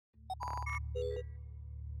It's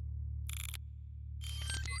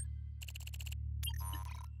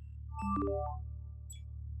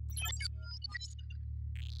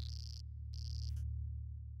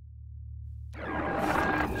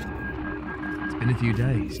been a few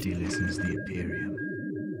days, dear listeners of the Imperium.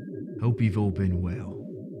 Hope you've all been well.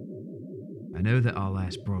 I know that our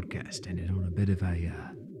last broadcast ended on a bit of a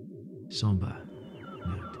somber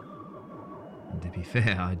note. And to be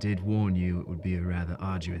fair, I did warn you it would be a rather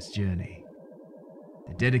arduous journey.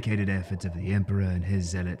 The dedicated efforts of the Emperor and his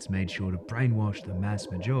zealots made sure to brainwash the mass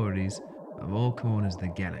majorities of all corners of the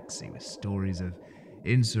galaxy with stories of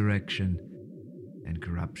insurrection and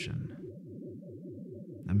corruption.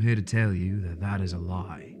 I'm here to tell you that that is a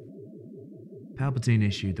lie. Palpatine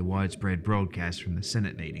issued the widespread broadcast from the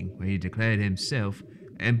Senate meeting where he declared himself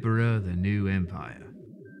Emperor of the New Empire.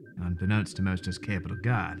 Unbeknownst to most as Capital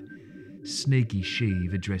Guard, Sneaky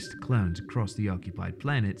Sheev addressed the clones across the occupied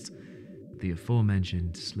planets with the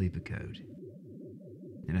aforementioned sleeper code.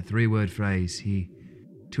 In a 3-word phrase, he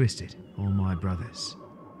twisted all my brothers.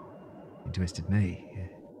 He twisted me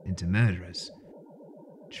into murderers,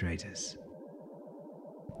 traitors.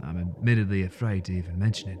 I'm admittedly afraid to even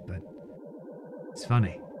mention it, but it's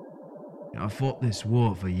funny. I've fought this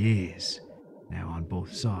war for years, now on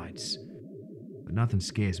both sides, but nothing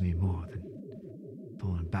scares me more than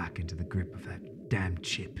falling back into the grip of that damn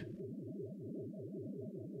chip.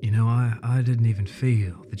 You know, I didn't even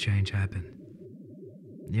feel the change happen.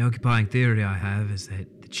 The occupying theory I have is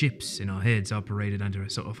that the chips in our heads operated under a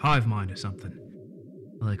sort of hive mind or something.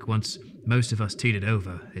 Like once most of us teetered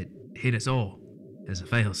over, it hit us all as a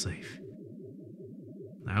failsafe.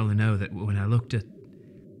 I only know that when I looked at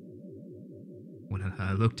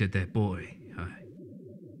that boy,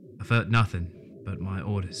 I felt nothing but my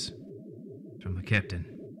orders from the captain.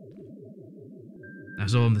 I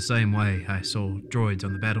saw him the same way I saw droids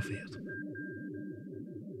on the battlefield.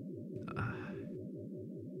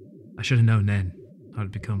 I should have known then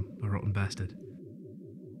I'd become a rotten bastard.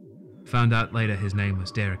 Found out later his name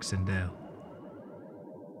was Derek Sindel.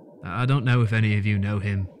 I don't know if any of you know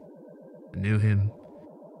him, or knew him,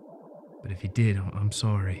 but if you did, I'm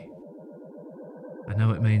sorry. I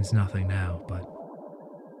know it means nothing now, but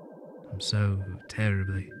I'm so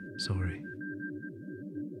terribly sorry.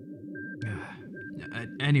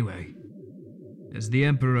 Anyway, as the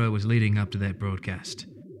Emperor was leading up to that broadcast,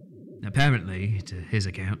 apparently, to his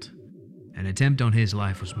account, an attempt on his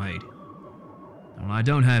life was made. While I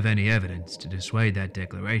don't have any evidence to dissuade that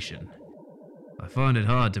declaration, I find it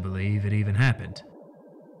hard to believe it even happened,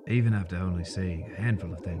 even after only seeing a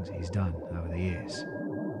handful of things he's done over the years.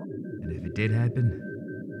 And if it did happen,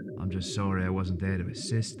 I'm just sorry I wasn't there to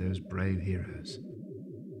assist those brave heroes.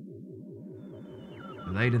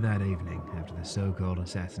 Later that evening, after the so-called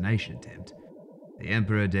assassination attempt, the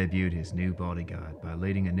Emperor debuted his new bodyguard by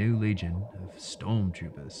leading a new legion of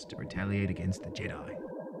stormtroopers to retaliate against the Jedi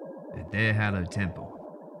at their hallowed temple.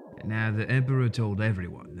 Now, the Emperor told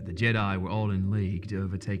everyone that the Jedi were all in league to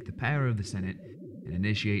overtake the power of the Senate and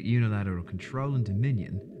initiate unilateral control and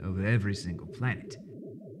dominion over every single planet,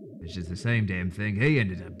 which is the same damn thing he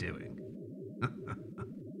ended up doing.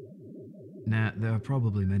 Now, there are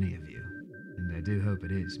probably many of you, and I do hope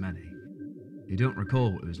it is many, who don't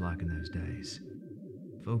recall what it was like in those days.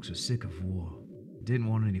 Folks were sick of war, didn't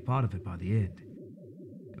want any part of it by the end.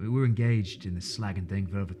 We were engaged in this slagging thing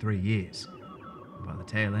for over 3 years, and by the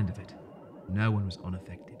tail end of it, no one was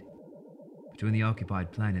unaffected. Between the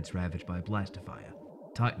occupied planets ravaged by blaster fire,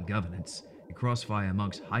 Titan governance, and crossfire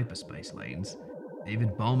amongst hyperspace lanes, even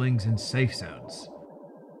bombings in safe zones,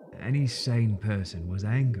 any sane person was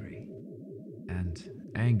angry, and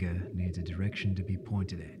anger needs a direction to be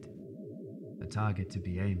pointed at, a target to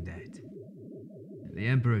be aimed at. The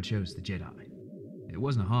Emperor chose the Jedi. It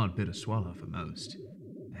wasn't a hard pill to swallow for most.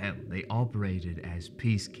 Hell, they operated as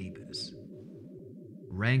peacekeepers.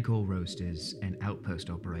 Rancor roasters and outpost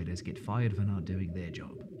operators get fired for not doing their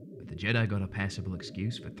job, but the Jedi got a passable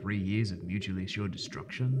excuse for 3 years of mutually assured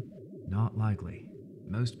destruction? Not likely.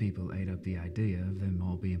 Most people ate up the idea of them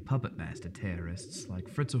all being puppet master terrorists like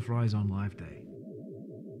Fritzel Fries on Life Day.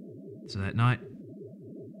 So that night,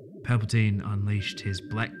 Palpatine unleashed his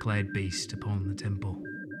black-clad beast upon the temple.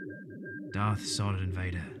 Darth Soldin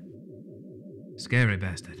Vader. Scary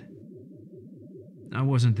bastard. I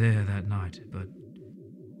wasn't there that night, but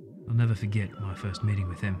I'll never forget my first meeting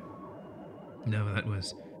with him. No, that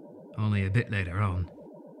was only a bit later on.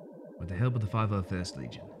 With the help of the 501st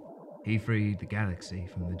Legion, he freed the galaxy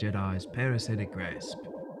from the Jedi's parasitic grasp.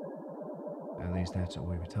 At least that's what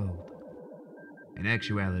we were told. In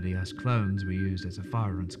actuality, us clones were used as a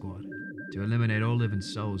fire-run squad to eliminate all living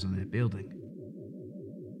souls in that building.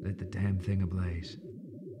 lit the damn thing ablaze,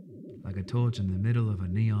 like a torch in the middle of a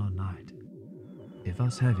neon night. If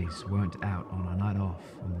us heavies weren't out on our night off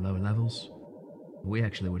in the lower levels, we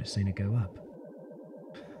actually would have seen it go up.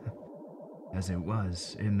 As it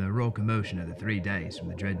was, in the raw commotion of the 3 days from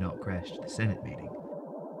the Dreadnought crash to the Senate meeting,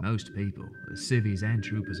 most people, civvies and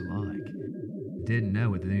troopers alike, didn't know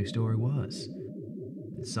what the news story was.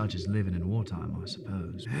 Such as living in wartime, I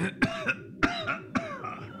suppose.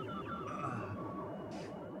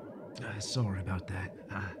 Sorry about that.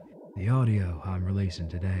 The audio I'm releasing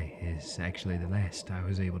today is actually the last I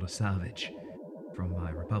was able to salvage from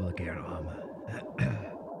my Republic-era armor.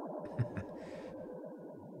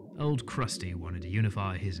 Old Krusty wanted to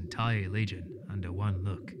unify his entire legion under one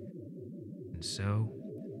look. And so,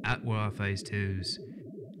 out were our Phase 2s,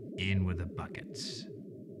 in with the buckets.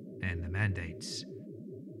 And the mandates.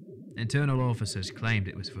 Internal officers claimed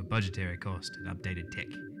it was for budgetary cost and updated tech.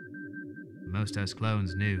 Most us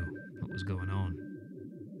clones knew what was going on.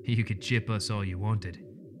 You could chip us all you wanted.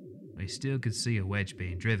 We still could see a wedge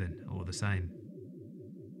being driven all the same.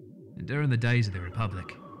 And during the days of the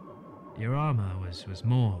Republic, your armor was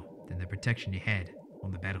more than the protection you had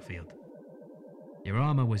on the battlefield. Your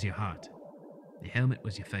armor was your heart, your helmet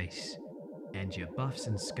was your face, and your buffs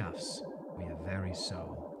and scuffs were your very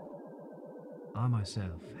soul. I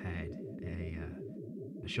myself had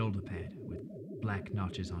a shoulder pad with black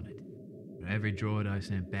notches on it for every droid I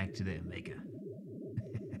sent back to their maker.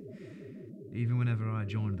 Even whenever I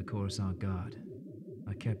joined the Coruscant Guard,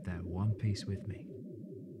 I kept that one piece with me.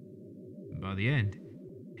 By the end,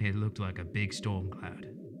 it looked like a big storm cloud,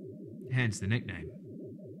 hence the nickname.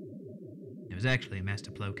 It was actually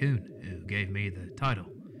Master Plo Koon who gave me the title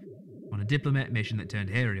on a diplomat mission that turned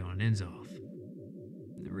hairy on Inzoth.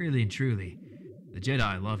 Really and truly, the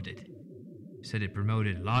Jedi loved it. Said it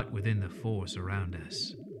promoted light within the Force around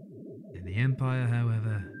us. In the Empire,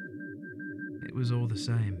 however, it was all the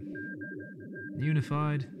same.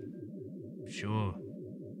 Unified? Sure.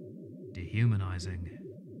 Dehumanizing?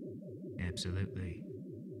 Absolutely.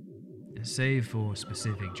 Save for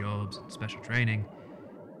specific jobs and special training,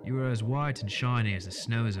 you were as white and shiny as the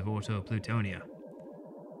snows of Orto Plutonia.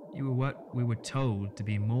 You were what we were told to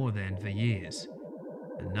be more than for years.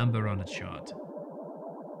 A number on a chart.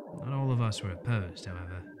 Not all of us were opposed,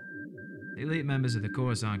 however. The elite members of the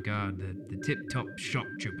Coruscant Guard, the tip-top shock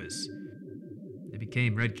troopers, they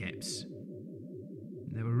became redcaps.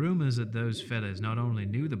 There were rumors that those fellas not only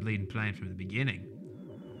knew the bleeding plan from the beginning,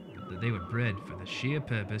 but that they were bred for the sheer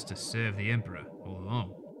purpose to serve the Emperor all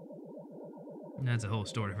along. That's a whole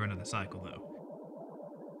story for another cycle, though.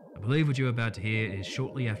 I believe what you're about to hear is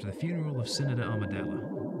shortly after the funeral of Senator Amidala.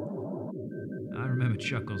 I remember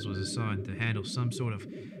Chuckles was assigned to handle some sort of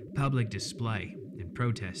public display in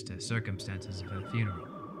protest to circumstances of her funeral.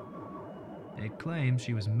 It claims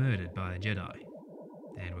she was murdered by a Jedi,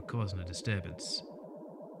 and were causing a disturbance.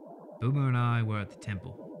 Boomer and I were at the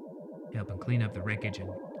temple, helping clean up the wreckage and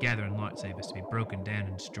gathering lightsabers to be broken down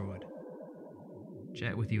and destroyed.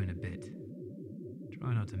 Chat with you in a bit.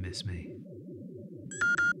 Try not to miss me.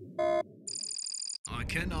 I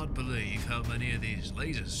cannot believe how many of these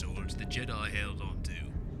laser swords the Jedi held on to.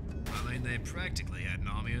 I mean, they practically had an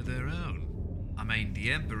army of their own. I mean,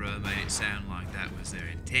 the Emperor made it sound like that was their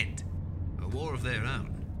intent. A war of their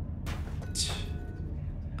own.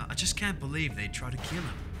 I just can't believe they'd try to kill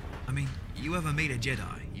him. I mean, you ever meet a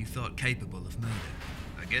Jedi you thought capable of murder?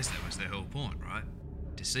 I guess that was their whole point, right?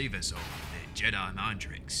 Deceive us all with their Jedi mind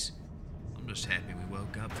tricks. I'm just happy we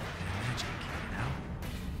woke up from their magic, you know?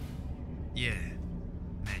 Yeah,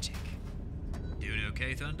 magic. Doing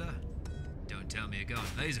okay, Thunder? Don't tell me you're going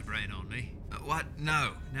laser brain on me. What?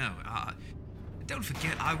 No. Don't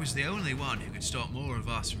forget I was the only one who could stop more of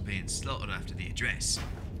us from being slaughtered after the address.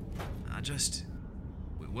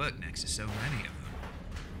 We work next to so many of them.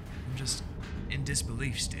 I'm just in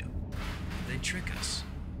disbelief still. They trick us.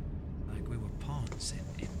 Like we were pawns in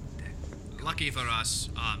their... Lucky for us,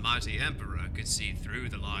 our mighty Emperor could see through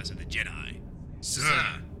the lies of the Jedi.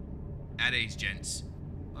 Sir! At ease, gents.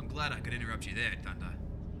 I'm glad I could interrupt you there, Thunder.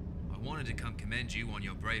 I wanted to come commend you on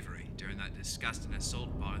your bravery during that disgusting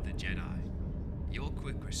assault by the Jedi. Your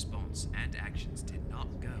quick response and actions did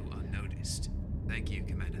not go unnoticed. Thank you,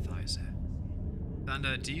 Commander Thiosa.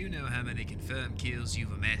 Thunder, do you know how many confirmed kills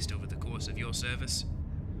you've amassed over the course of your service?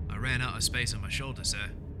 I ran out of space on my shoulder,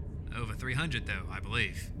 sir. Over 300, though, I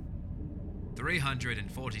believe.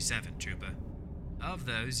 347, Trooper. Of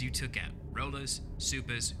those, you took out Rollers,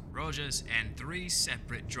 Supers, Rogers, and 3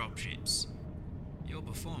 separate dropships. Your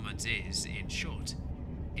performance is, in short,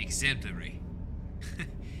 exemplary.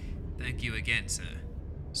 Thank you again, sir.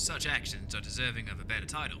 Such actions are deserving of a better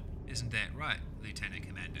title, Isn't that right, Lieutenant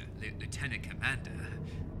Commander? Lieutenant Commander?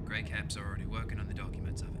 Greycap's already working on the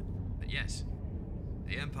documents of it. But yes,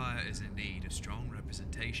 the Empire is in need of strong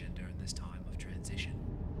representation during this time of transition.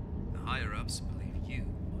 The higher-ups believe you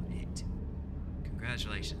are it.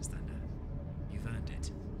 Congratulations, Thunder. You've earned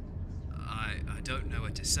it. I don't know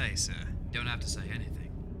what to say, sir. Don't have to say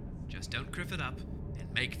anything. Just don't criff it up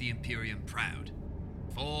and make the Imperium proud.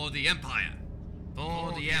 For the Empire!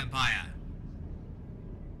 For the Empire!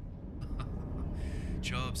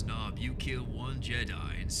 Chobs Knob, you kill one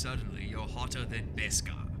Jedi and suddenly you're hotter than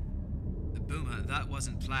Beskar. Boomer, that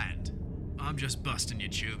wasn't planned. I'm just busting your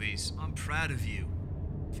chubbies. I'm proud of you.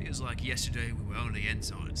 Feels like yesterday we were only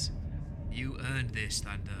ensigns. You earned this,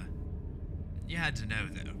 Thunder. You had to know,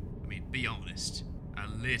 though. I mean, be honest. A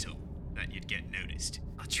little that you'd get noticed.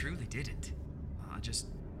 I truly didn't. I just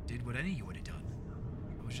did what any of you would have done.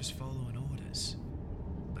 I was just following orders.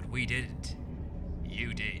 But we didn't.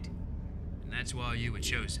 You did. And that's why you were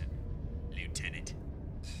chosen, Lieutenant.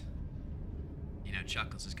 You know,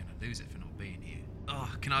 Chuckles is gonna lose it for not being here.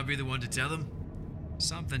 Oh, can I be the one to tell him?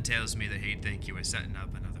 Something tells me that he'd think you were setting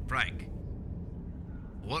up another prank.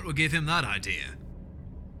 What would give him that idea?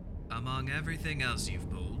 Among everything else you've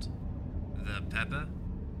pulled, the pepper?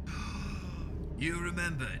 You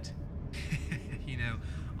remembered. You know,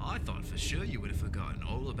 I thought for sure you would have forgotten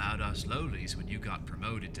all about us lowlies when you got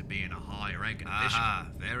promoted to being a high-ranking official. Aha,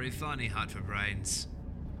 very funny, Hut for Brains.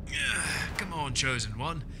 Come on, Chosen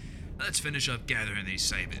One. Let's finish up gathering these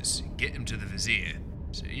sabers and get them to the Vizier,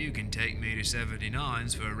 so you can take me to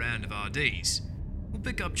 79s for a round of RDs. We'll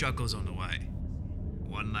pick up Chuckles on the way.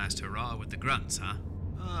 One last hurrah with the grunts, huh?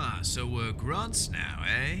 Ah, so we're grunts now,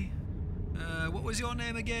 eh? What was your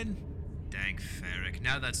name again? Dang Ferric,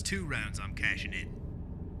 now that's 2 rounds I'm cashing in.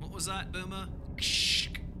 What was that, Boomer?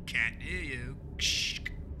 Kshk, can't hear you. Kshk,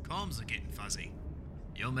 comms are getting fuzzy.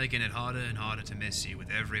 You're making it harder and harder to miss you with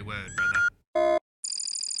every word, brother.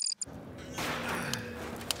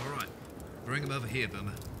 Alright, bring him over here,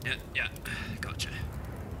 Boomer. Yeah, gotcha.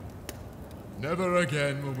 Never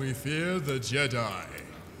again will we fear the Jedi.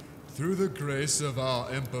 Through the grace of our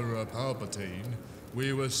Emperor Palpatine,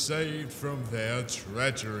 we were saved from their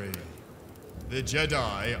treachery. The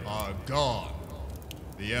Jedi are gone.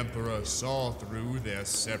 The Emperor saw through their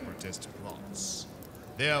separatist plots,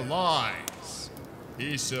 their lies.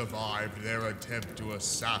 He survived their attempt to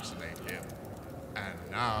assassinate him. And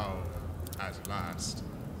now, at last,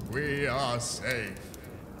 we are safe.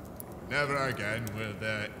 Never again will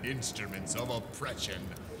their instruments of oppression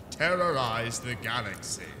terrorize the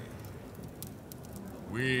galaxy.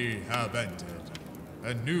 We have entered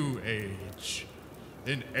a new age,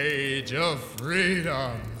 an age of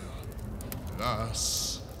freedom.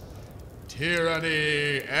 Thus,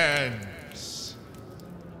 tyranny ends.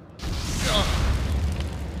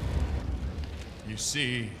 You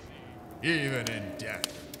see, even in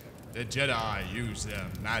death, the Jedi use their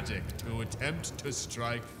magic to attempt to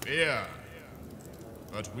strike fear.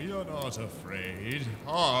 But we are not afraid,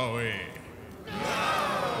 are we?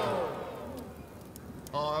 No!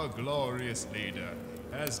 Our glorious leader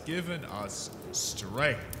has given us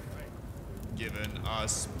strength, given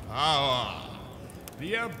us power.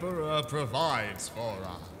 The Emperor provides for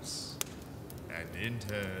us. And in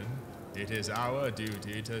turn, it is our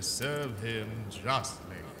duty to serve him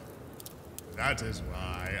justly. That is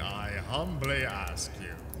why I humbly ask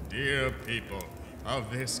you, dear people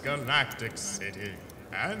of this galactic city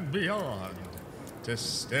and beyond, to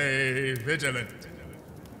stay vigilant.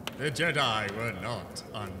 The Jedi were not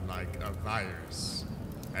unlike a virus,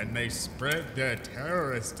 and they spread their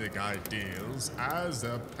terroristic ideals as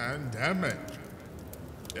a pandemic.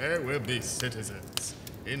 There will be citizens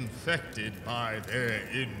infected by their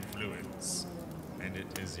influence, and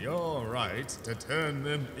it is your right to turn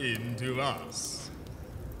them into us.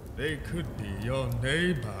 They could be your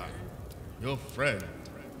neighbor, your friend,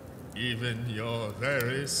 even your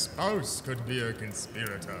very spouse could be a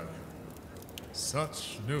conspirator.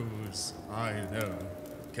 Such news, I know,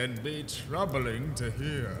 can be troubling to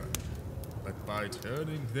hear, but by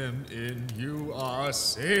turning them in, you are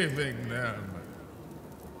saving them.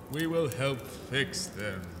 We will help fix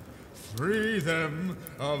them, free them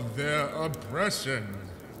of their oppression.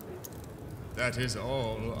 That is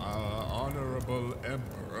all our honorable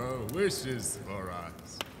Emperor wishes for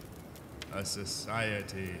us. A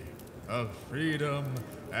society of freedom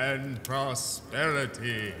and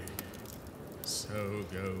prosperity. So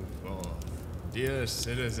go forth, dear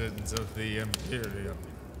citizens of the Imperium.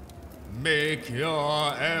 Make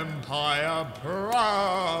your empire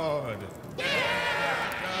proud!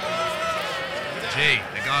 Gee,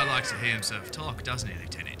 the guy likes to hear himself talk, doesn't he,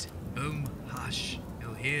 Lieutenant? Boom, hush.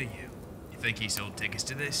 He'll hear you. You think he sold tickets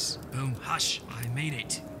to this? Boom, hush, I mean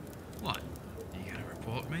it. What? You gonna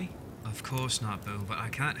report me? Of course not, Boom, but I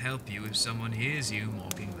can't help you if someone hears you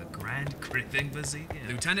mocking the Grand Cripping Vizier.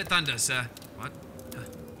 Lieutenant Thunder, sir. What?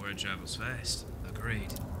 Word travels fast.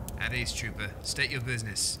 Agreed. At ease, Trooper. State your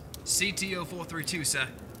business. CTO 432, sir.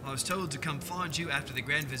 I was told to come find you after the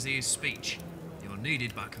Grand Vizier's speech. You're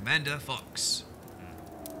needed by Commander Fox.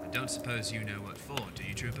 I don't suppose you know what for, do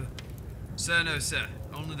you, Trooper? Sir, no, sir.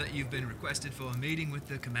 Only that you've been requested for a meeting with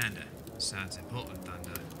the Commander. Sounds important,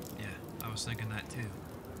 Thunder. Yeah, I was thinking that too.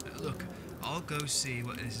 Look, I'll go see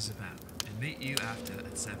what this is about and meet you after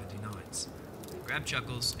at 79's. Grab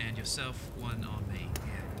Chuckles and yourself one on me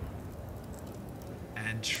here.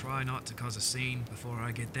 And try not to cause a scene before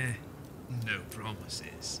I get there. No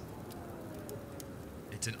promises.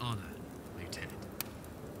 It's an honor, Lieutenant.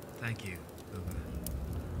 Thank you, Boomer.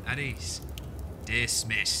 At ease.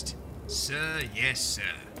 Dismissed. Sir, yes, sir.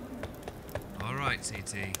 All right,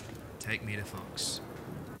 CT. Take me to Fox.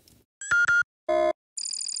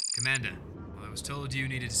 Commander, I was told you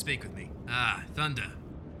needed to speak with me. Ah, Thunder.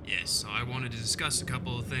 Yes, I wanted to discuss a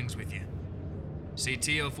couple of things with you.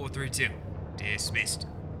 CTO 432. Dismissed.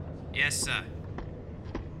 Yes, sir.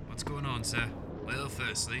 What's going on, sir? Well,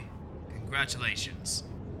 firstly, congratulations.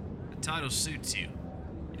 The title suits you.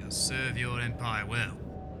 You'll serve your empire well.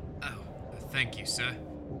 Oh, thank you, sir.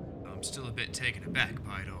 I'm still a bit taken aback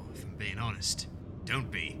by it all, if I'm being honest.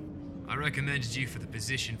 Don't be. I recommended you for the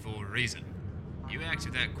position for a reason. You act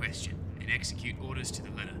without question and execute orders to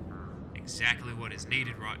the letter. Exactly what is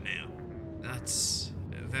needed right now. That's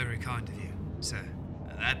very kind of you, sir.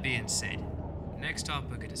 That being said, the next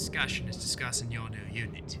topic of discussion is discussing your new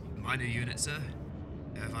unit. My new unit, sir?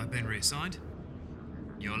 Have I been reassigned?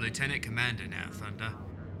 You're Lieutenant Commander now, Thunder.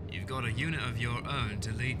 You've got a unit of your own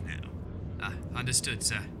to lead now. Ah, understood,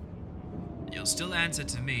 sir. You'll still answer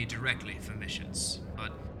to me directly for missions,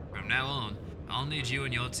 but from now on, I'll need you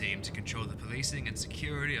and your team to control the policing and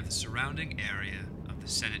security of the surrounding area of the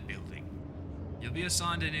Senate building. You'll be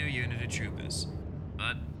assigned a new unit of troopers,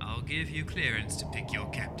 but I'll give you clearance to pick your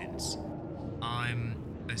captains. I'm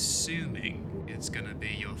assuming it's gonna be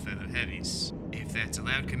your fellow heavies. If that's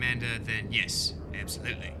allowed, Commander, then yes,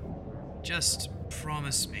 absolutely. Just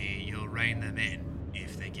promise me you'll rein them in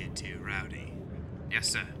if they get too rowdy. Yes,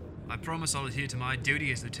 sir. I promise I'll adhere to my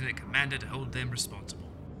duty as Lieutenant Commander to hold them responsible.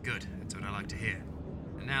 Good, that's what I like to hear.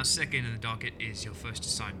 And now, second in the docket is your first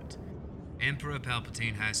assignment. Emperor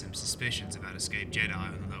Palpatine has some suspicions about escaped Jedi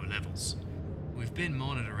on the lower levels. We've been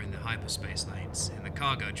monitoring the hyperspace lanes and the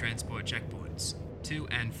cargo transport checkpoints to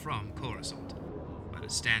and from Coruscant. But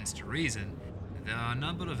it stands to reason that there are a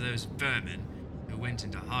number of those vermin who went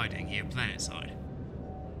into hiding here planetside.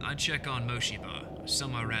 I'd check on Moshi Bar, or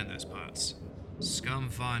somewhere around those parts. Scum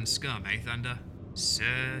find scum, eh, Thunder?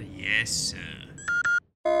 Sir, yes, sir.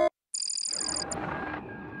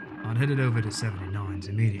 I'd headed over to 79's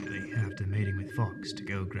immediately after meeting with Fox to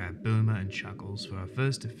go grab Boomer and Chuckles for our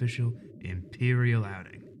first official Imperial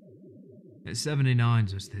outing. At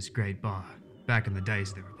 79's was this great bar, back in the days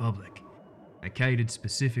of the Republic. It catered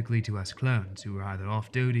specifically to us clones who were either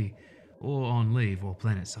off duty or on leave or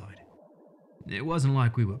planetside. It wasn't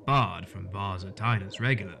like we were barred from bars or diners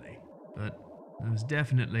regularly, but there was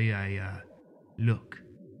definitely a look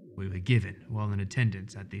we were given while in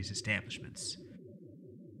attendance at these establishments.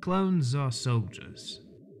 Clones are soldiers,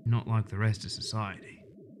 not like the rest of society.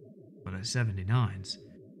 But at 79's,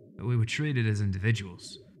 we were treated as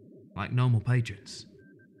individuals, like normal patrons.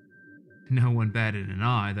 No one batted an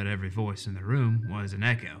eye that every voice in the room was an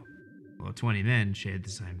echo, while 20 men shared the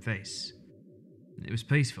same face. It was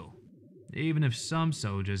peaceful, even if some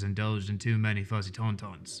soldiers indulged in too many fuzzy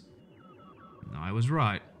tauntauns. I was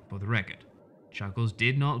right, for the record. Chuckles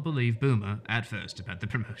did not believe Boomer at first about the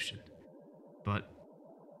promotion. But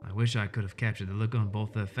I wish I could have captured the look on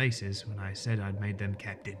both their faces when I said I'd made them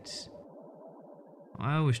captains.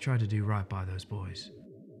 I always tried to do right by those boys.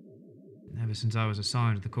 Ever since I was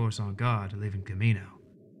assigned to the Coruscant Guard leaving Camino.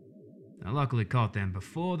 I luckily caught them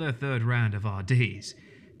before their third round of RDs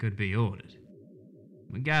could be ordered.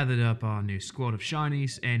 We gathered up our new squad of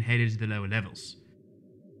shinies and headed to the lower levels.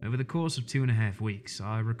 Over the course of 2.5 weeks,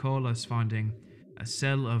 I recall us finding a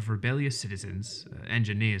cell of rebellious citizens,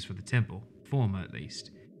 engineers for the temple, former at least,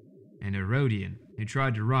 and a Rodian who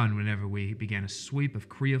tried to run whenever we began a sweep of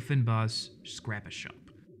Creo Finbar's scrapper shop.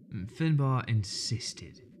 Finbar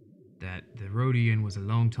insisted that the Rodian was a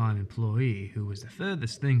long-time employee who was the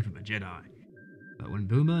furthest thing from a Jedi. But when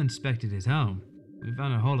Boomer inspected his home, we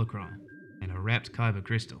found a holocron and a wrapped kyber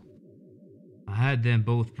crystal. I had them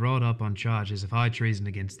both brought up on charges of high treason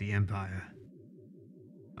against the Empire.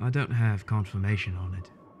 I don't have confirmation on it,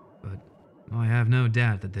 but I have no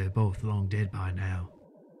doubt that they're both long dead by now.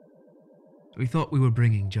 We thought we were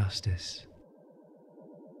bringing justice,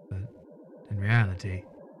 but in reality,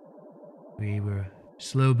 we were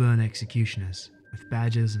slow-burn executioners with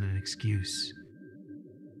badges and an excuse.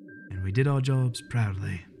 And we did our jobs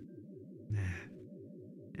proudly.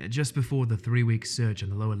 Just before the 3-week search on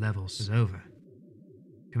the lower levels was over,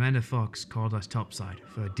 Commander Fox called us topside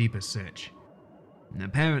for a deeper search. And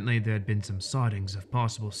apparently there had been some sightings of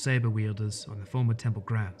possible saber wielders on the former temple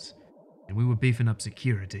grounds, and we were beefing up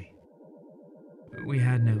security. We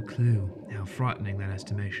had no clue how frightening that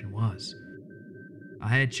estimation was. I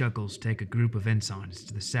had Chuckles take a group of ensigns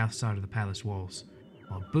to the south side of the palace walls,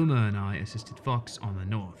 while Boomer and I assisted Fox on the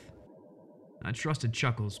north. I trusted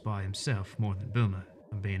Chuckles by himself more than Boomer,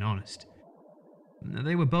 if I'm being honest.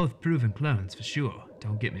 They were both proven clones for sure,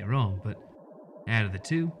 don't get me wrong, but out of the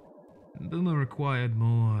two, Boomer required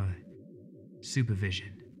more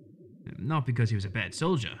supervision. Not because he was a bad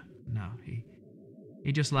soldier, no,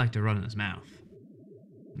 he just liked to run his mouth.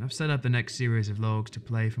 I've set up the next series of logs to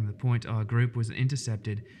play from the point our group was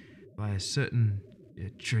intercepted by a certain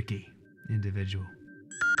tricky individual.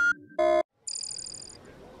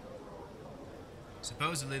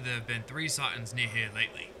 Supposedly there have been 3 sightings near here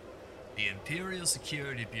lately. The Imperial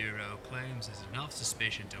Security Bureau claims there's enough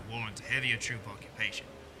suspicion to warrant a heavier troop occupation.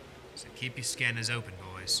 So keep your scanners open,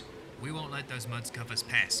 boys. We won't let those mudcuffers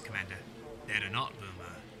pass, Commander. Dead or not,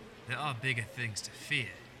 Boomer, there are bigger things to fear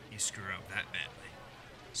you screw up that badly.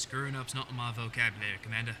 Screwing up's not in my vocabulary,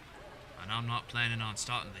 Commander, and I'm not planning on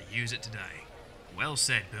starting to use it today. Well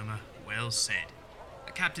said, Boomer. Well said.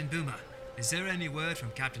 Captain Boomer, is there any word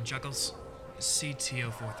from Captain Chuckles?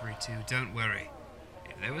 CT-0432, don't worry.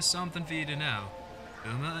 If there was something for you to know,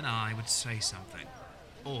 Boomer and I would say something.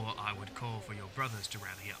 Or I would call for your brothers to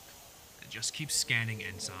rally up. Just keep scanning,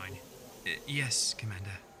 Ensign. Yes,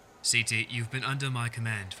 Commander. CT, you've been under my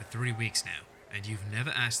command for 3 weeks now, and you've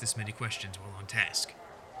never asked this many questions while on task.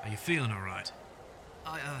 Are you feeling alright?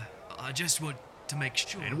 I just want to make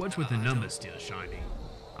sure. And what's with the numbers still, Shiny?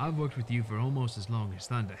 I've worked with you for almost as long as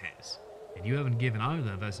Thunder has, and you haven't given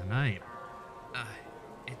either of us a name.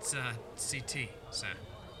 It's CT, sir.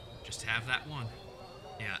 Just have that one.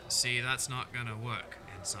 Yeah, see, that's not gonna work,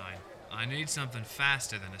 Ensign. I need something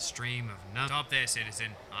faster than a stream of numbers. Stop there, citizen.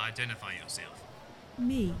 Identify yourself.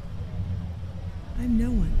 Me. I'm no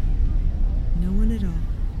one. No one at all.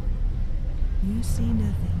 You see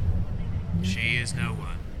nothing. She is no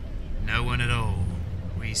one. No one at all.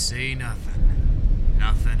 We see nothing.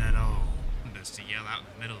 Nothing at all. Just to yell out in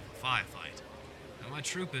the middle of a firefight. Now, my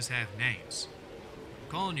troopers have names.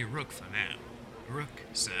 I'm calling you Rook for now. Rook,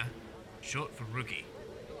 sir. Short for rookie.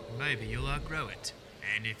 Maybe you'll outgrow it.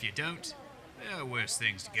 And if you don't, there are worse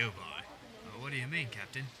things to go by. What do you mean,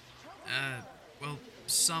 Captain? Well,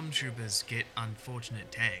 some troopers get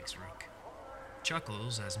unfortunate tags, Rook.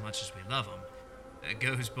 Chuckles, as much as we love him,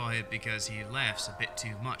 goes by it because he laughs a bit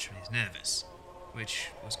too much when he's nervous, which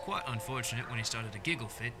was quite unfortunate when he started a giggle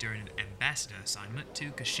fit during an ambassador assignment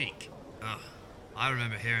to Kashyyyk. Ugh, I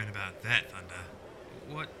remember hearing about that, Thunder.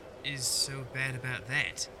 What is so bad about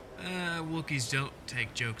that? Wookiees don't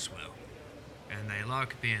take jokes well, and they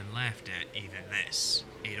like being laughed at even less.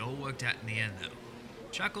 It all worked out in the end, though.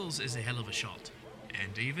 Chuckles is a hell of a shot,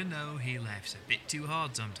 and even though he laughs a bit too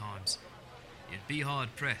hard sometimes, you'd be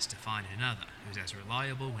hard-pressed to find another who's as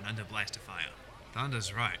reliable when under blaster fire.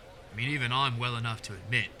 Thunder's right. I mean, even I'm well enough to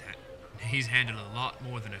admit that he's handled a lot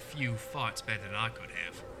more than a few fights better than I could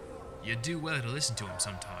have. You'd do well to listen to him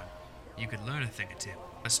sometime. You could learn a thing or two.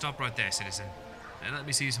 Stop right there, citizen, and let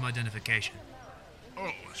me see some identification.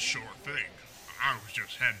 Oh, sure thing. I was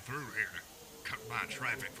just heading through here to cut my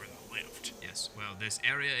traffic for the lift. Yes, well, this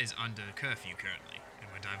area is under curfew currently, and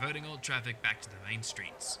we're diverting all traffic back to the main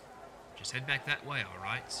streets. Just head back that way,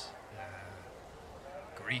 alright?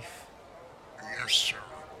 Grief. Yes, sir.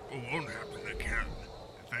 It won't happen again.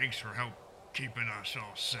 Thanks for help keeping us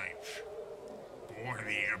all safe. For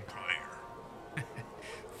the Empire.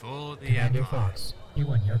 For the Commander Empire. Fox, you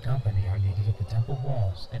and your company are needed at the temple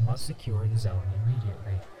walls and must secure the zone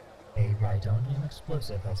immediately. A Rhydonium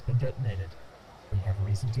explosive has been detonated. We have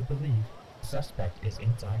reason to believe the suspect is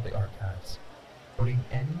inside the archives. Putting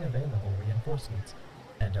any available reinforcements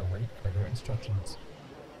and await further instructions.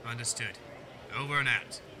 Understood. Over and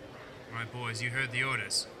out. Alright, boys, you heard the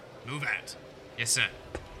orders. Move out. Yes, sir.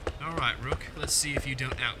 Alright, Rook, let's see if you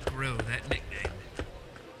don't outgrow that nickname.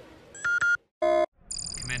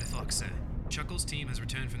 Commander Fox, sir. Chuckles' team has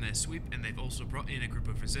returned from their sweep, and they've also brought in a group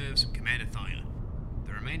of reserves from Commander Thayer.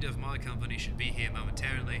 The remainder of my company should be here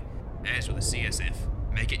momentarily, as will the CSF.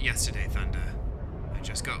 Make it yesterday, Thunder. I I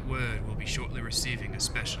just got word we'll be shortly receiving a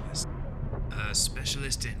specialist. A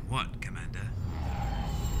specialist in what, Commander?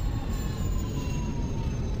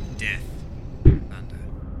 Death. Thunder.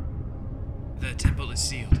 The temple is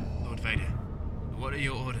sealed, Lord Vader. What are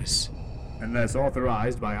your orders? Unless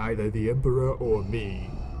authorized by either the Emperor or me,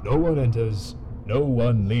 no one enters, no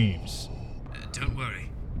one leaves. Don't worry.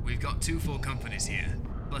 We've got 2 full companies here,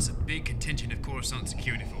 plus a big contingent of Coruscant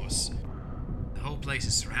security force. The whole place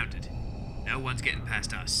is surrounded. No one's getting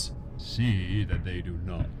past us. See that they do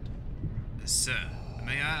not. Sir,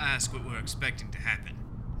 may I ask what we're expecting to happen?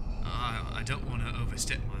 I don't want to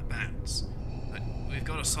overstep my bounds, but we've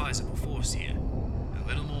got a sizable force here. A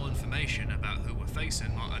little more information about who we're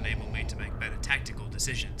facing might enable me to make better tactical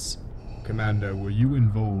decisions. Commander, were you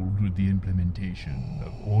involved with the implementation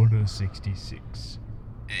of Order 66?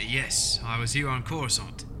 Yes, I was here on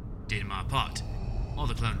Coruscant. Did my part. All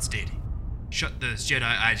the clones did. Shut those Jedi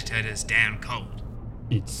agitators down cold.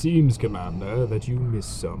 It seems, Commander, that you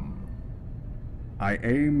missed some. I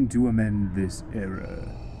aim to amend this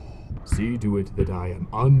error. See to it that I am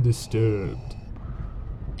undisturbed.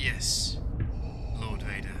 Yes, Lord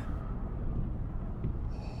Vader.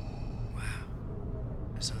 Wow.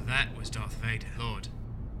 So that was Darth Vader.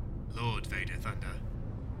 Lord Vader Thunder.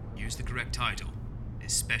 Use the correct title,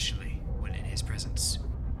 especially when in his presence.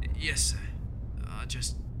 Yes, sir.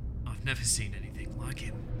 I've never seen anything like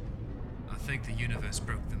him. I think the universe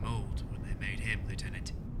broke the mold when they made him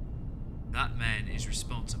Lieutenant. That man is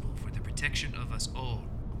responsible for the protection of us all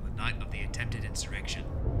on the night of the attempted insurrection.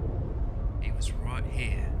 He was right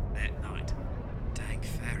here that night. Dang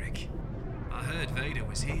Farrick. I heard Vader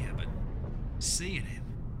was here, but seeing him,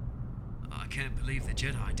 I can't believe the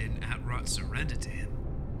Jedi didn't outright surrender to him.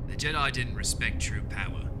 The Jedi didn't respect true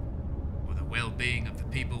power, or the well-being of the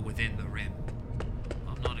people within the Rim.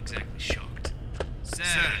 I'm not exactly shocked.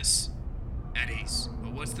 Sirs! At ease.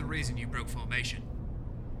 But what's the reason you broke formation?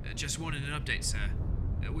 Just wanted an update, sir.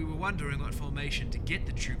 We were wondering what formation to get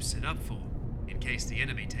the troops set up for, in case the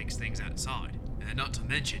enemy takes things outside. Not to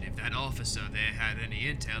mention if that officer there had any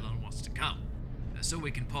intel on what's to come. So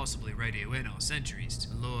we can possibly radio in our sentries.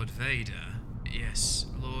 Lord Vader, yes,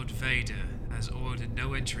 Lord Vader has ordered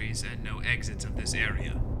no entries and no exits of this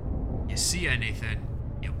area. You see anything,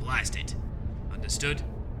 you blast it. Understood?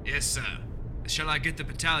 Yes, sir. Shall I get the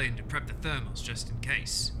battalion to prep the thermals just in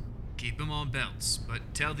case? Keep them on belts,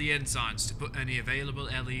 but tell the ensigns to put any available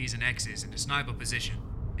LEs and Xs into sniper position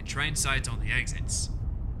and train sights on the exits.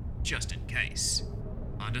 Just in case.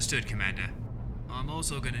 Understood, Commander. I'm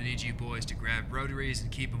also gonna need you boys to grab rotaries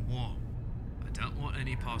and keep them warm. I don't want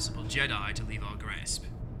any possible Jedi to leave our grasp.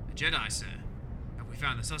 A Jedi, sir? Have we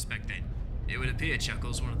found the suspect then? It would appear,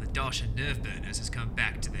 Chuckles, one of the Darshan nerve burners has come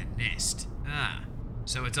back to their nest. Ah,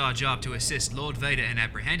 so it's our job to assist Lord Vader in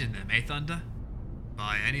apprehending them, eh, Thunder?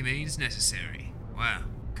 By any means necessary. Wow,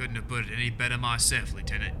 couldn't have put it any better myself,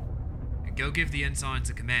 Lieutenant. Go give the ensigns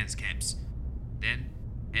the commands camps. Then,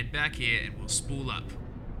 head back here and we'll spool up.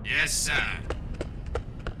 Yes, sir.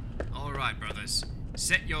 Alright, brothers.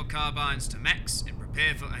 Set your carbines to max and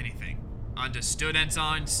prepare for anything. Understood,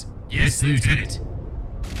 ensigns? Yes, Lieutenant.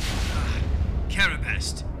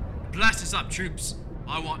 Karabast. Blast us up, troops.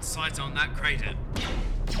 I want sights on that crater.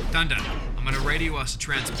 Thunder, I'm gonna radio us a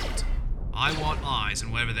transport. I want eyes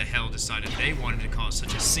on whatever the hell decided they wanted to cause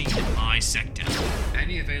such a scene in my sector.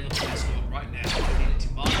 Any available escort right now, needed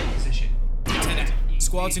to mark the position. Lieutenant,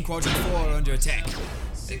 squads in Quadrant 4 are under attack.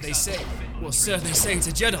 They say, well, sir, they say it's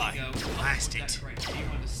a Jedi. Blast it.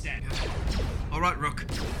 Alright, Rook.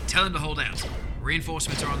 Tell him to hold out.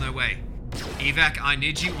 Reinforcements are on their way. Evac, I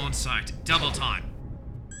need you on site. Double time.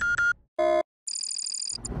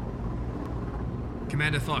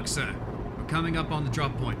 Commander Fox, sir. We're coming up on the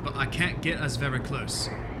drop point, but I can't get us very close.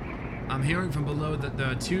 I'm hearing from below that there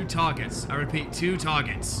are 2 targets. I repeat, 2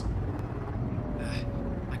 targets.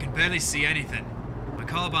 I can barely see anything. My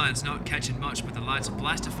carbine's not catching much, but the lights of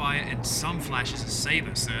blaster fire and some flashes of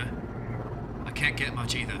saber, sir. I can't get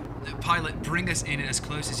much either. Pilot, bring us in as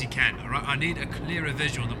close as you can, alright? I need a clearer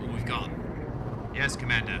visual than what we've got. Yes,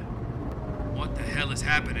 Commander. What the hell is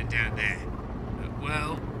happening down there?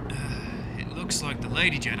 It looks like the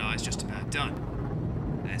Lady Jedi is just about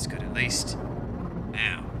done. That's good at least.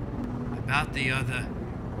 Now, about the other...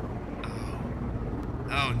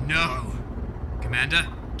 Oh no! Commander,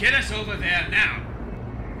 get us over there now!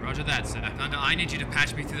 Roger that, sir. Thunder, I need you to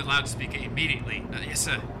patch me through the loudspeaker immediately. Yes,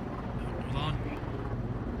 sir. Hold on.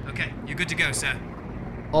 Okay, you're good to go, sir.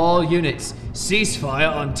 All units,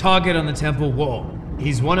 ceasefire on target on the temple wall.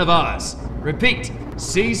 He's one of ours. Repeat,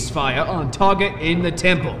 ceasefire on target in the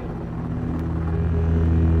temple.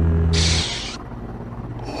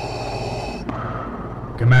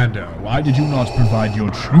 Commander, why did you not provide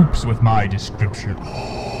your troops with my description?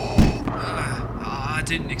 I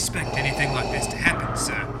didn't expect anything like this to happen,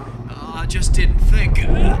 sir. I just didn't think.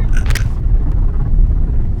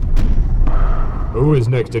 Who is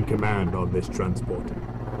next in command on this transport?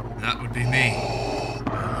 That would be me,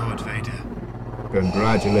 Lord Vader.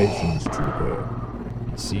 Congratulations, Trooper.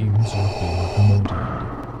 It seems you're being promoted.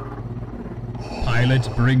 Pilot,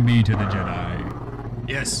 bring me to the Jedi.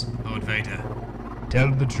 Yes, Lord Vader. Tell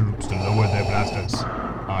the troops to lower their blasters.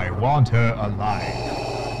 I want her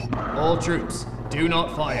alive. All troops, do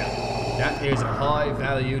not fire. That is a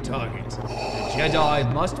high-value target. The Jedi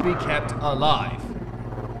must be kept alive.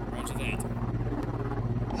 Roger that.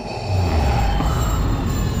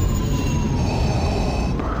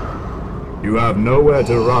 You have nowhere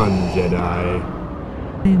to run, Jedi. I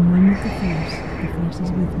am one with the Force. The Force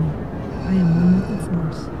is with me. I am one with the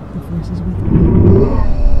Force. The Force is with me.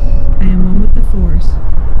 I am one with the Force.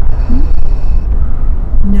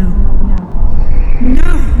 No.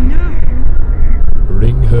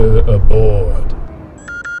 Bring her aboard.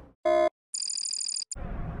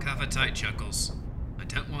 Cover tight, Chuckles. I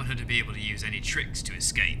don't want her to be able to use any tricks to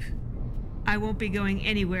escape. I won't be going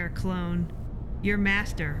anywhere, clone. Your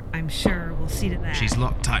master, I'm sure, will see to that. She's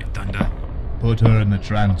locked tight, Thunder. Put her in the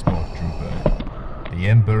transport, Trooper. The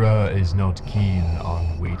Emperor is not keen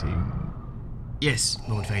on waiting. Yes,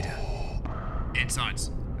 Lord Vader.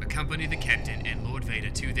 Ensigns, accompany the captain and Lord Vader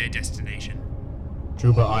to their destination.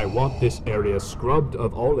 Trooper, I want this area scrubbed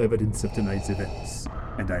of all evidence of tonight's events,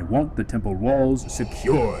 and I want the temple walls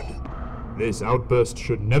secured. This outburst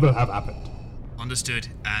should never have happened. Understood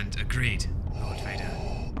and agreed, Lord Vader.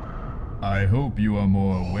 I hope you are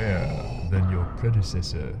more aware than your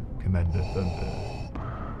predecessor, Commander Thunder.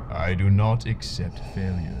 I do not accept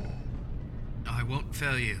failure. I won't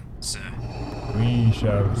fail you, sir. We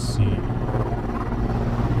shall see.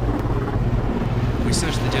 We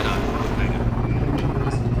searched the Jedi, Lord Vader.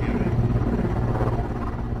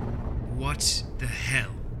 What the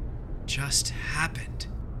hell just happened?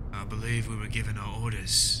 I believe we were given our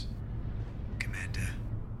orders, Commander.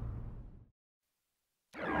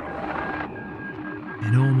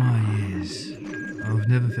 In all my years, I've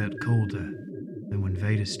never felt colder than when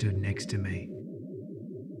Vader stood next to me.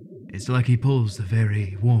 It's like he pulls the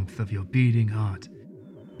very warmth of your beating heart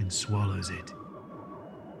and swallows it.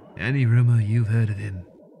 Any rumor you've heard of him,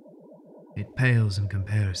 it pales in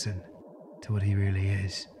comparison to what he really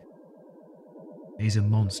is. He's a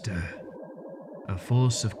monster, a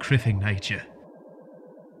force of crippling nature.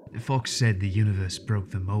 Fox said the universe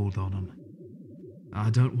broke the mold on him. I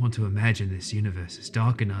don't want to imagine this universe is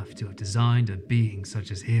dark enough to have designed a being such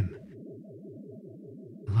as him.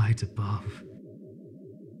 Light above.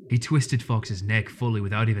 He twisted Fox's neck fully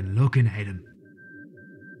without even looking at him.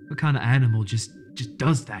 What kind of animal just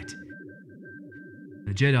does that?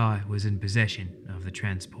 The Jedi was in possession of the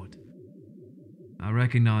transport. I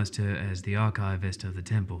recognized her as the archivist of the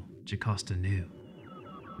temple, Jocasta Nu.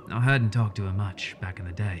 I hadn't talked to her much back in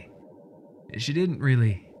the day. She didn't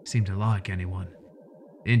really seem to like anyone,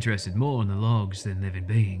 interested more in the logs than living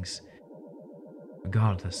beings.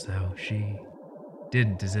 Regardless, though, she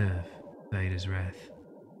didn't deserve Vader's wrath.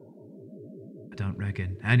 I don't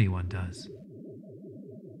reckon anyone does.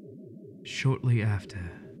 Shortly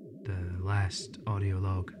after the last audio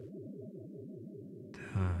log,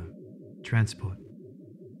 the transport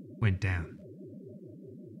went down.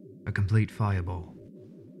 A complete fireball.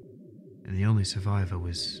 And the only survivor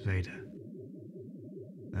was Vader.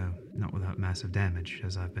 Though not without massive damage,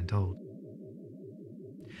 as I've been told.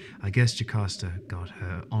 I guess Jocasta got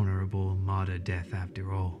her honorable martyr death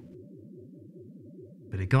after all.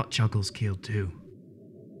 But it got Chuckles killed too.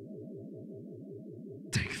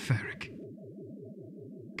 Dick Ferrick.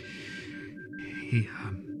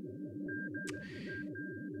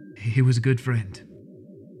 He was a good friend.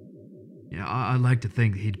 Yeah, I like to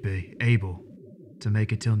think he'd be able to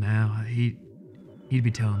make it till now. He'd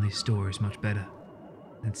be telling these stories much better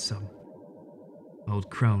than some old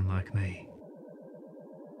crone like me.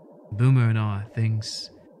 Boomer and I, they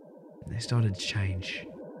started to change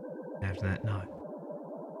after that night.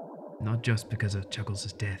 Not just because of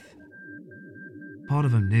Chuckles' death. Part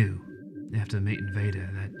of him knew, after meeting Vader,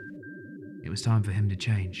 that it was time for him to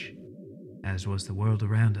change, as was the world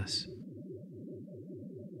around us.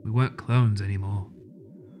 We weren't clones anymore.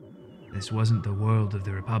 This wasn't the world of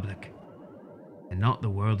the Republic, and not the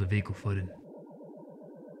world of equal footing.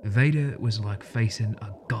 Vader was like facing a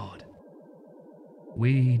god.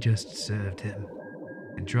 We just served him,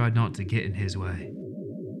 and tried not to get in his way.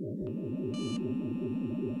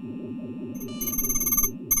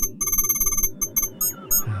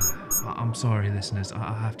 I'm I'm sorry, listeners.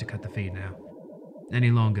 I'll have to cut the feed now.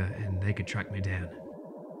 Any longer, and they could track me down.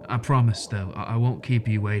 I promise, though, I won't keep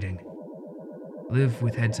you waiting. Live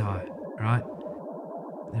with heads high, alright?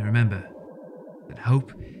 And remember that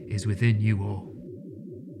hope is within you all.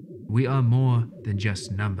 We are more than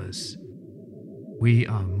just numbers. We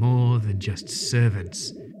are more than just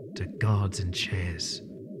servants to gods and chairs.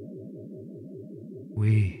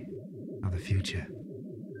 We are the future.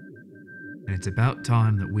 And it's about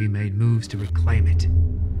time that we made moves to reclaim it.